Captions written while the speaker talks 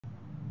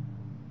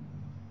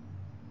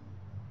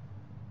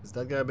Has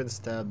that guy been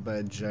stabbed by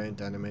a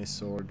giant anime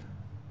sword?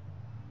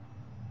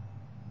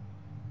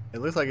 It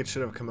looks like it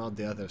should have come out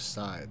the other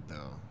side,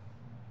 though.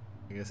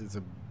 I guess it's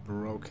a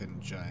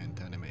broken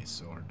giant anime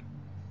sword.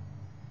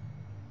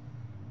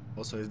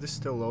 Also, is this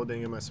still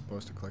loading? Am I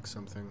supposed to click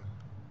something?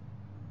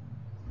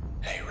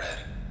 Hey,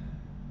 Red.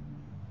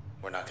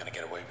 We're not gonna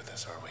get away with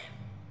this, are we?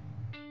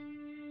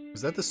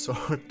 Is that the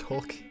sword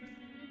talking?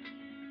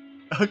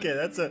 Okay,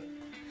 that's a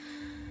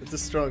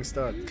strong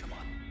start. Come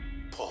on,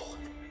 pull.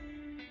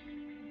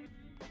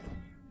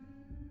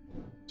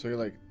 So you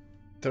like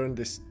turn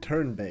this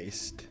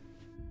turn-based,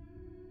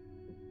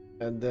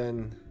 and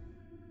then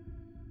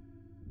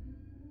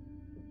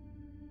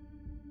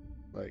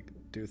like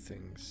do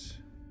things.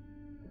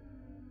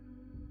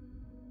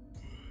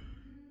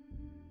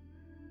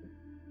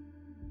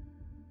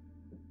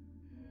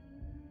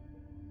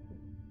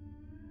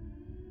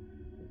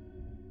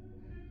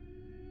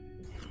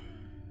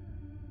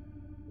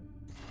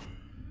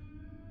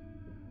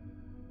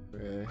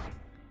 Okay.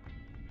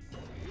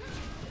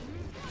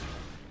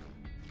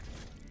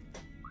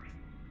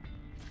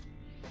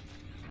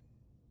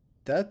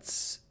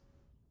 That's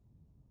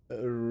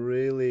a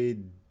really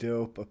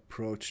dope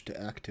approach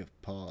to active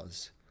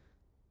pause.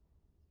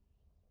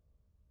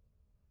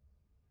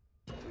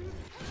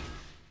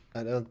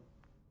 I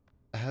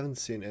haven't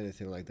seen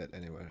anything like that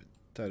anywhere.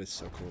 That is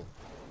so cool.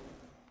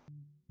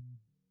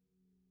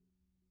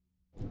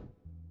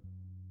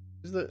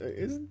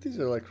 Isn't these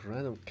are like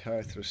random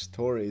character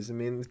stories? I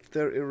mean, if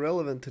they're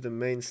irrelevant to the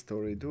main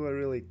story, do I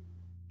really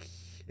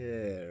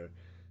care?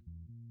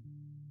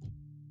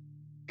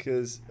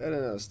 Because, I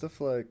don't know,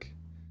 stuff like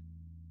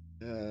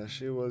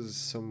she was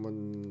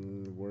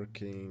someone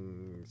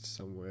working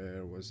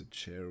somewhere, was a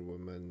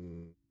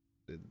chairwoman,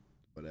 did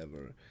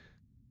whatever.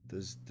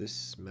 Does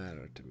this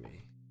matter to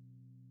me?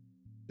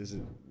 Is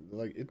it,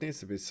 like, it needs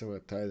to be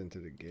somewhat tied into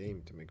the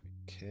game to make me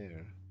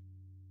care.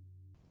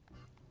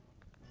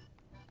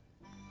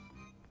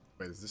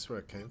 Wait, is this where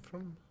I came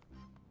from?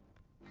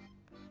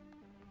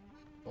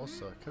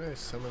 Also, can I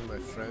summon my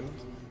friend?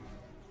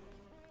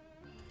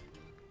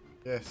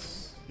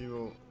 Yes, he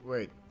will.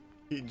 Wait,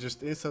 he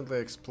just instantly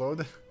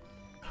exploded?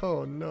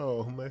 Oh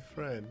no, my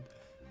friend.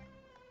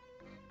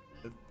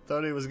 I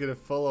thought he was gonna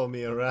follow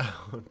me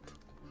around.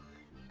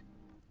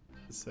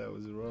 Guess I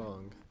was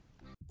wrong.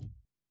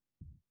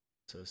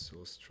 This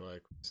will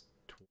strike with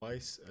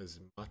twice as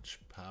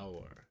much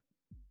power.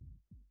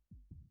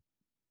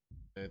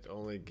 It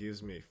only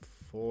gives me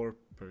 4%.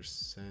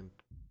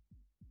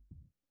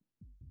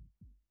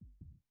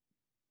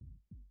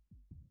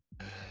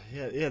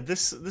 Yeah,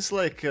 this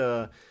like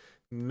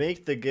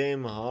make the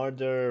game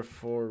harder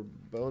for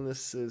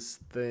bonuses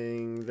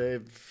thing.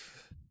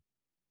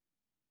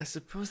 I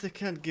suppose they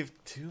can't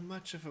give too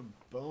much of a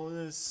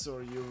bonus,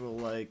 or you will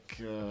like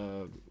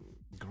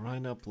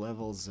grind up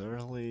levels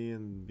early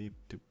and be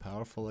too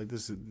powerful. Like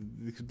this, it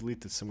could lead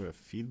to some kind of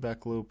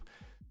feedback loop.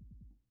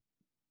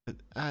 But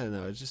I don't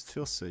know, it just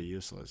feels so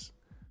useless.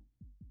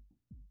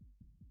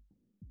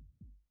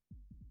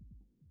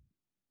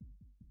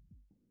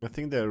 I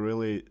think that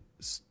really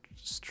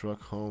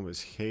struck home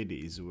is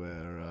Hades,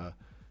 where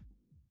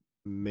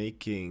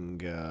making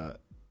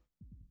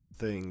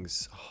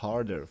things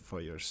harder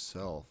for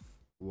yourself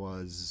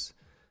was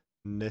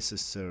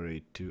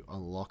necessary to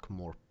unlock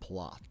more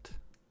plot.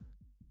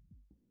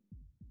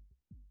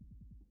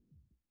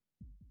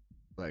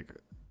 Like,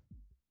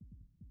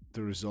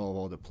 to resolve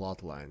all the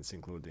plot lines,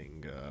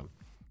 including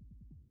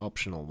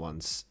optional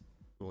ones.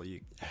 Well,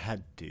 you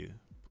had to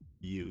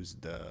use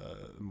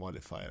the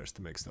modifiers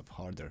to make stuff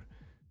harder.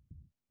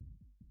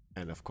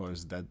 And of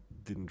course, that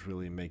didn't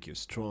really make you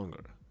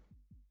stronger.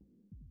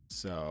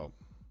 So,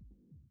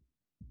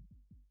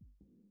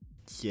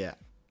 yeah.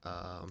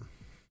 I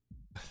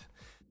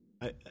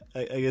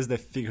guess they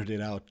figured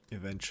it out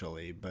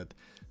eventually, but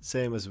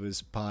same as with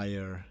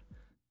Spire,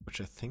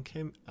 which I think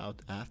came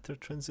out after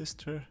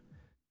Transistor.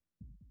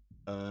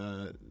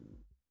 Yeah,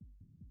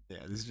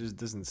 this just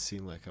doesn't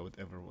seem like I would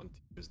ever want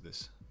to use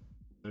this.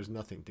 There's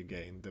nothing to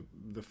gain.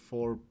 The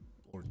 4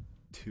 or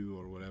 2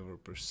 or whatever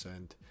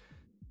percent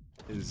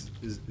is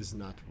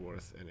not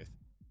worth anything.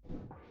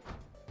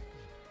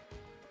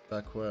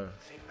 Back where?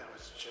 I think that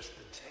was just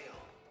the tail.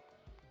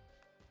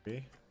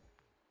 Me?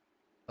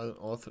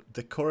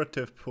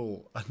 Decorative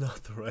pool.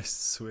 Unauthorized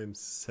swim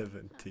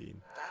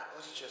 17. That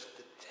was just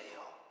the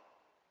tail.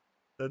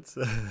 That's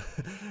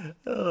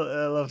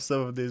oh, I love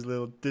some of these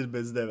little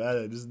tidbits they've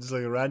added. Just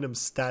like random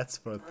stats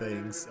for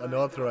things.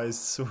 Unauthorized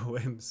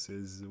swims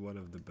is one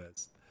of the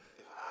best.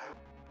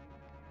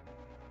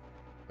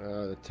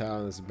 The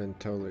town has been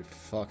totally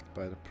fucked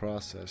by the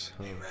process,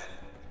 huh? Hey, Red.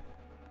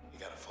 You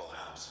got a full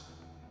house.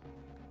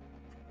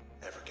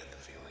 Ever get the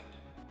feeling?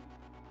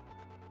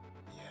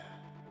 Yeah.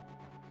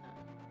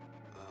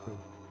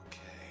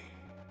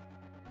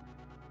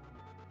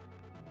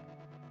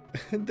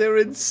 Okay. They're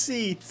in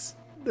seats.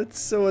 That's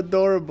so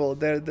adorable.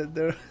 They're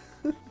they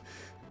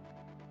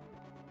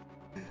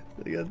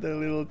got their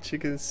little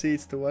chicken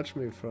seats to watch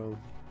me from.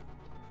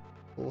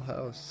 Full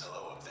house.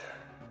 Hello up there.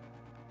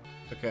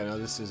 Okay, now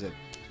this is it.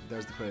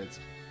 there's the credits.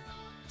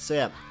 So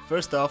yeah,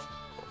 first off,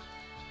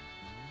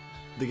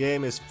 the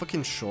game is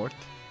fucking short.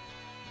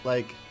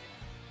 Like,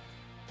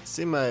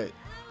 see my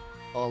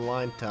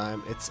online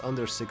time, it's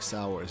under 6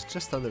 hours,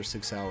 just under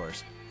 6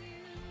 hours.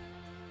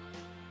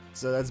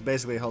 So that's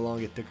basically how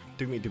long it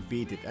took me to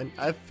beat it, and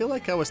I feel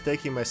like I was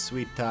taking my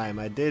sweet time.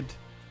 I did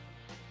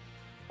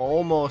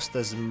almost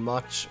as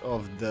much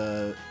of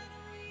the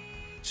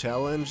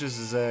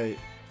challenges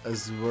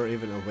as were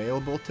even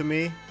available to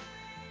me.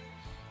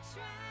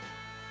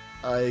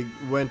 I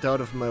went out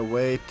of my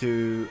way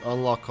to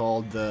unlock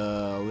all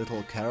the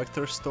little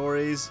character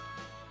stories,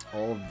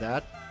 all of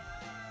that.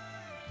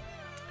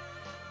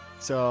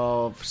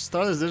 So for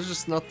starters, there's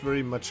just not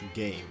very much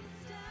game.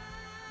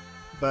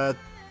 But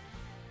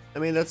I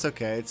mean, that's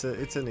okay. It's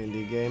an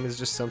indie game. It's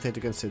just something to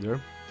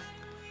consider.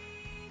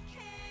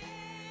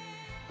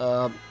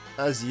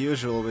 As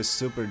usual with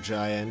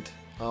Supergiant,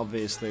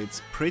 obviously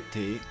it's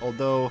pretty.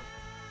 Although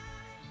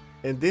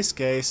in this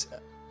case,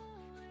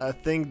 I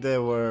think they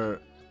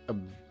were a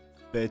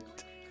bit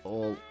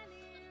all,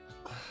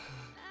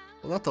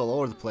 well, not all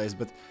over the place,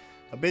 but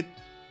a bit.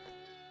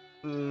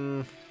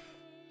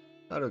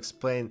 How to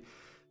explain?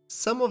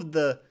 Some of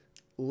the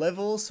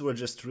levels were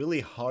just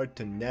really hard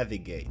to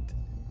navigate.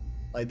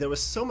 Like, there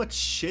was so much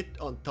shit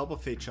on top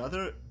of each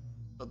other,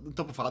 on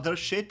top of other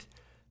shit,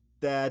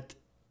 that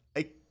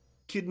I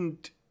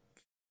couldn't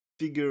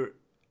figure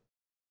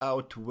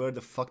out where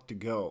the fuck to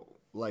go.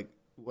 Like,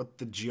 what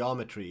the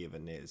geometry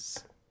even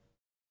is.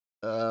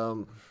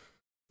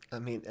 I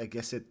mean, I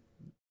guess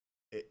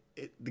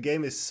the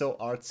game is so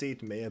artsy,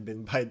 it may have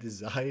been by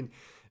design,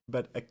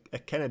 but I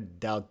kind of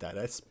doubt that.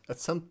 At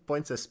some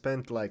points I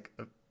spent like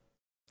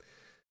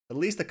at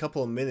least a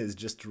couple of minutes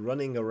just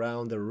running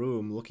around the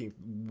room looking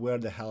where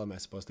the hell am I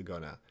supposed to go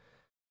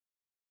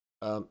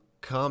now.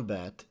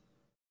 Combat,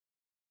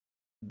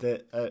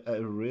 I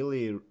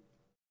really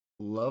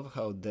love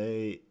how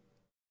they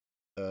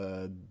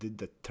did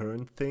the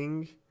turn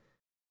thing,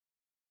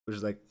 which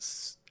is like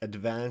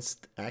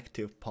advanced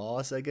active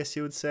pause, I guess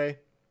you would say.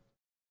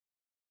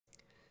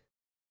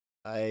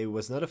 I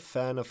was not a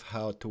fan of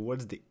how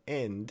towards the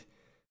end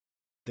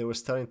they were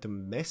starting to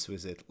mess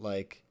with it,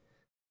 like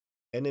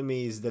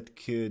enemies that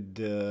could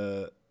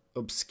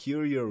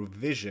obscure your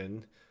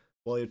vision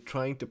while you're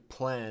trying to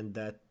plan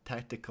that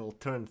tactical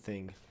turn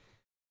thing.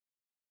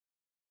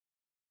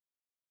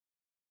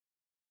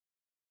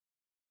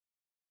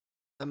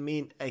 I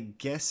mean, I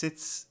guess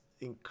it's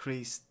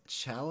increased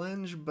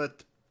challenge,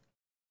 but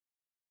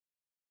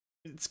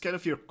it's kind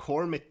of your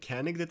core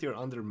mechanic that you're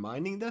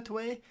undermining that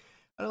way.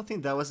 I don't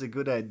think that was a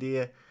good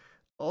idea.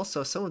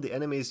 Also, some of the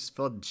enemies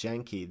felt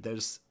janky.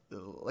 There's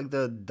like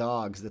the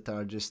dogs that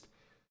are just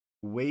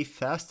way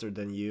faster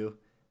than you,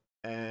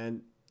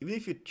 and even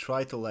if you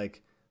try to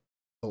like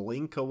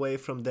blink away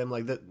from them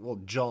like that, well,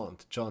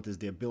 jaunt is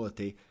the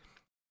ability,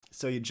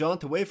 so you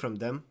jaunt away from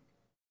them,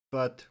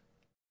 but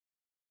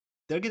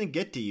they're gonna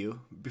get to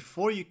you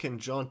before you can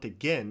jaunt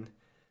again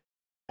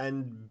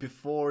and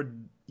before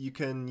you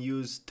can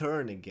use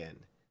turn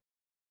again.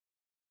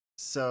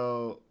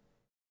 So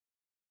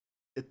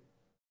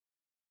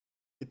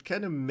it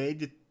kind of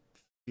made it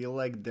feel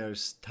like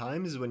there's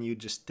times when you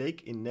just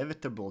take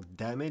inevitable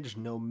damage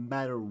no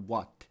matter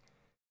what.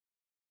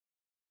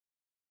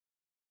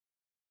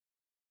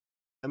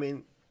 I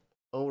mean,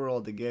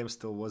 overall the game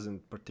still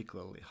wasn't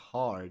particularly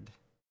hard,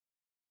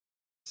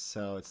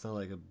 so it's not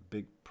like a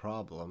big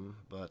problem,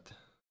 but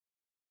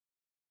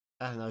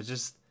I don't know, it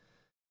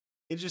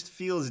just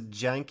feels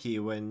janky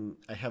when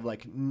I have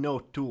like no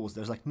tools.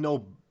 There's like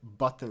no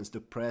buttons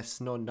to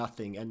press, no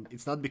nothing, and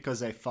it's not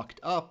because I fucked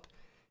up,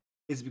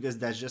 it's because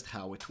that's just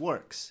how it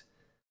works.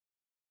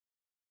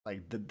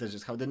 Like, that's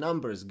just how the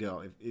numbers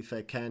go. If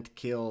I can't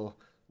kill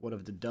one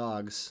of the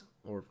dogs,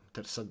 or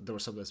there were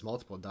sometimes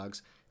multiple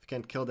dogs, if I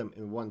can't kill them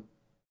in one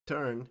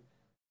turn,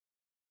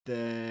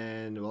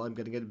 then, well, I'm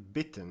gonna get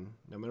bitten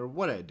no matter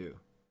what I do.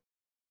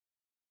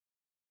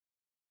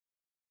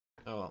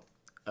 Oh,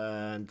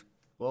 and,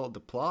 well, the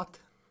plot,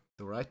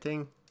 the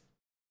writing,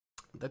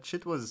 that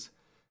shit was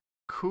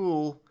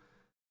cool,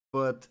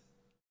 but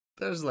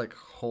there's like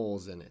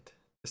holes in it.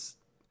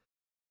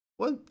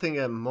 One thing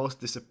I'm most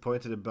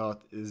disappointed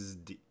about is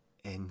the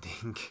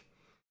ending.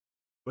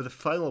 Where the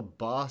final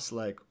boss,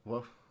 like,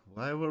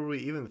 why were we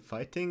even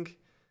fighting?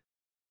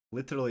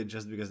 Literally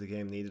just because the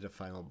game needed a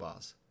final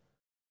boss.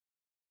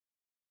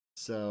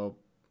 So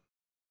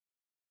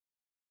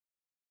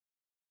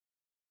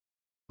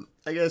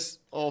I guess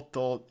all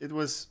told, it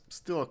was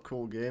still a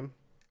cool game.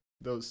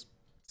 Those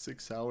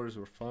 6 hours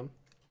were fun.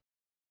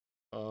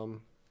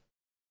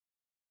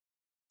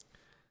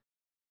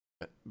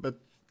 But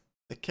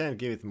I can't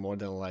give it more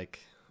than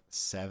like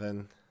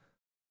 7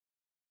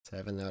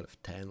 out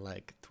of 10.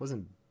 Like, it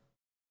wasn't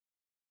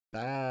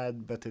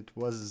bad, but it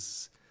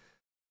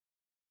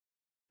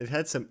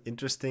had some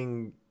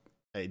interesting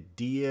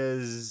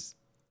ideas,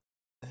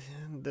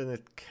 and then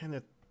it kind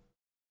of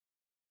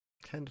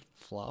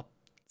flopped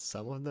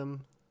some of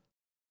them.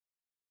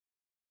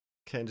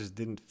 Kind of just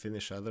didn't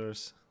finish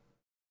others.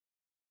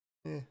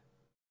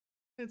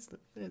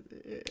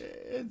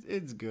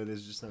 it's good.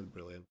 It's just not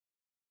brilliant.